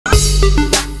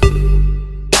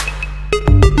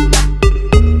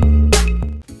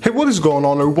What is going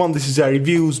on everyone, this is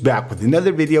iReviews back with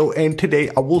another video, and today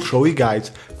I will show you guys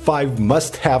 5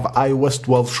 must-have iOS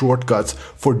 12 shortcuts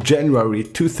for January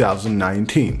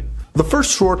 2019. The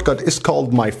first shortcut is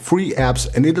called My Free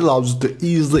Apps, and it allows you to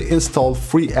easily install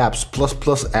free apps,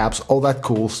 plus apps, all that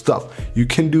cool stuff. You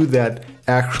can do that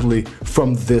actually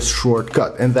from this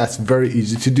shortcut, and that's very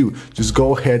easy to do. Just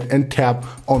go ahead and tap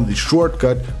on the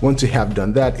shortcut. Once you have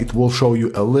done that, it will show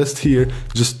you a list here.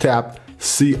 Just tap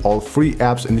see all free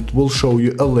apps and it will show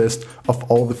you a list of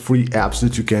all the free apps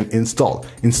that you can install.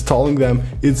 Installing them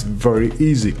is very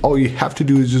easy. All you have to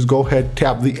do is just go ahead,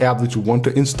 tap the app that you want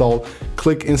to install,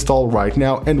 click install right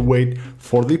now and wait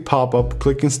for the pop-up,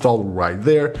 click install right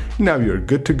there. Now you're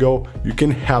good to go. You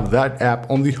can have that app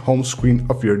on the home screen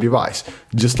of your device,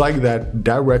 just like that,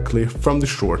 directly from the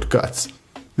shortcuts.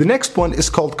 The next one is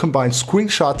called Combine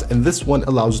Screenshots, and this one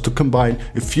allows you to combine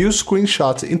a few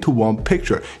screenshots into one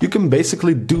picture. You can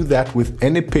basically do that with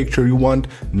any picture you want,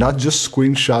 not just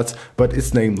screenshots, but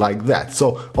it's named like that.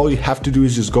 So all you have to do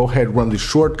is just go ahead, run the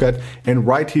shortcut, and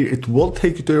right here it will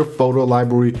take you to your photo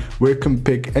library where you can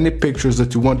pick any pictures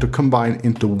that you want to combine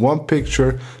into one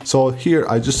picture. So here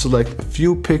I just select a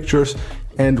few pictures,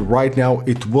 and right now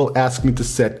it will ask me to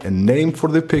set a name for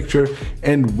the picture,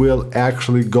 and will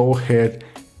actually go ahead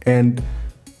and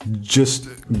just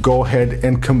go ahead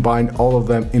and combine all of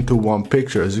them into one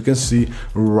picture, as you can see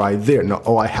right there. Now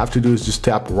all I have to do is just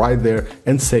tap right there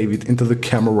and save it into the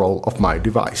camera roll of my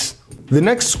device. The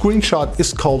next screenshot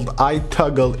is called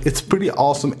iToggle. It's pretty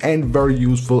awesome and very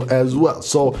useful as well.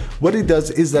 So what it does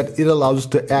is that it allows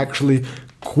you to actually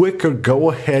quicker go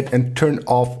ahead and turn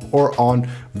off or on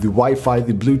the Wi-Fi,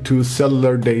 the Bluetooth,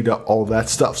 cellular data, all that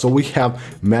stuff. So we have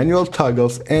manual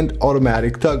toggles and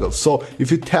automatic toggles. So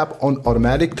if you tap on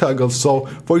automatic toggles, so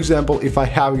for example, if I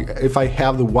have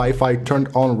the Wi-Fi turned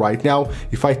on right now,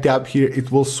 if I tap here,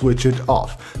 it will switch it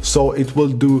off. So it will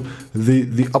do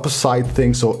the opposite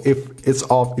thing. So if it's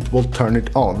off, it will turn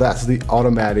it on. That's the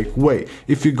automatic way.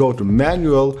 If you go to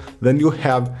manual, then you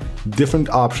have different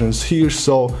options here.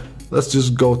 So let's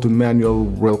just go to manual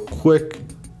real quick.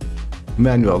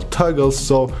 Manual toggles.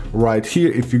 So right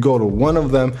here, if you go to one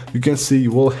of them, you can see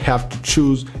you will have to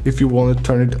choose if you want to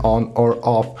turn it on or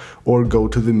off, or go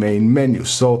to the main menu.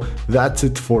 So that's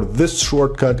it for this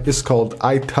shortcut. It's called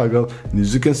iToggle, and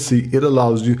as you can see, it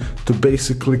allows you to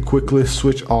basically quickly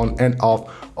switch on and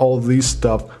off all these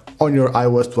stuff on your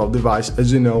iOS 12 device.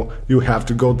 As you know, you have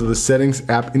to go to the settings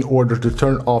app in order to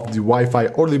turn off the Wi-Fi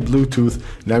or the Bluetooth.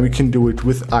 Now you can do it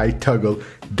with iToggle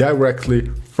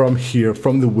directly from here,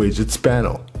 from the widgets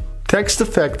panel. Text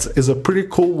effects is a pretty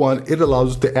cool one. It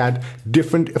allows you to add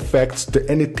different effects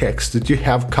to any text that you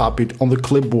have copied on the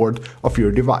clipboard of your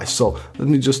device. So let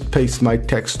me just paste my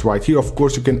text right here. Of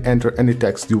course, you can enter any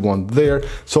text you want there.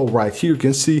 So right here, you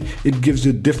can see it gives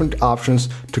you different options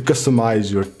to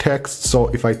customize your text. So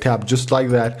if I tap just like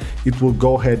that, it will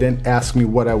go ahead and ask me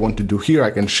what I want to do here.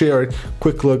 I can share it,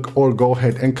 quick look, or go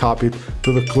ahead and copy it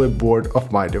to the clipboard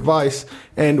of my device.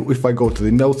 And if I go to the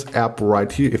Notes app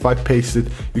right here, if I paste it,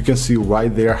 you can see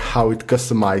right there how it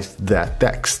customized that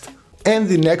text. And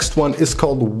the next one is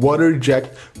called Water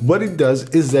Eject. What it does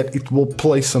is that it will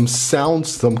play some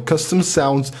sounds, some custom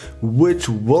sounds, which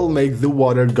will make the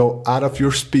water go out of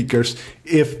your speakers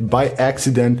if by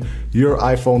accident your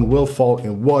iPhone will fall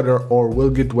in water or will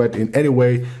get wet in any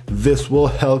way. This will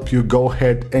help you go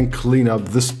ahead and clean up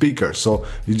the speaker. So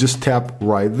you just tap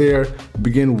right there,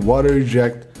 begin Water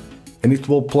Eject, and it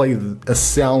will play a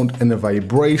sound and a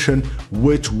vibration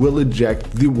which will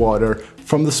eject the water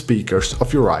from the speakers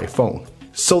of your iPhone.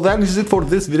 So that is it for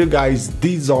this video, guys.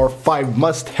 These are 5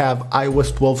 must-have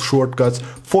iOS 12 shortcuts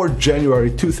for January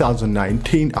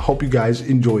 2019. I hope you guys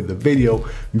enjoyed the video.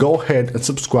 Go ahead and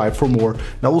subscribe for more,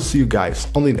 and I will see you guys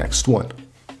on the next one.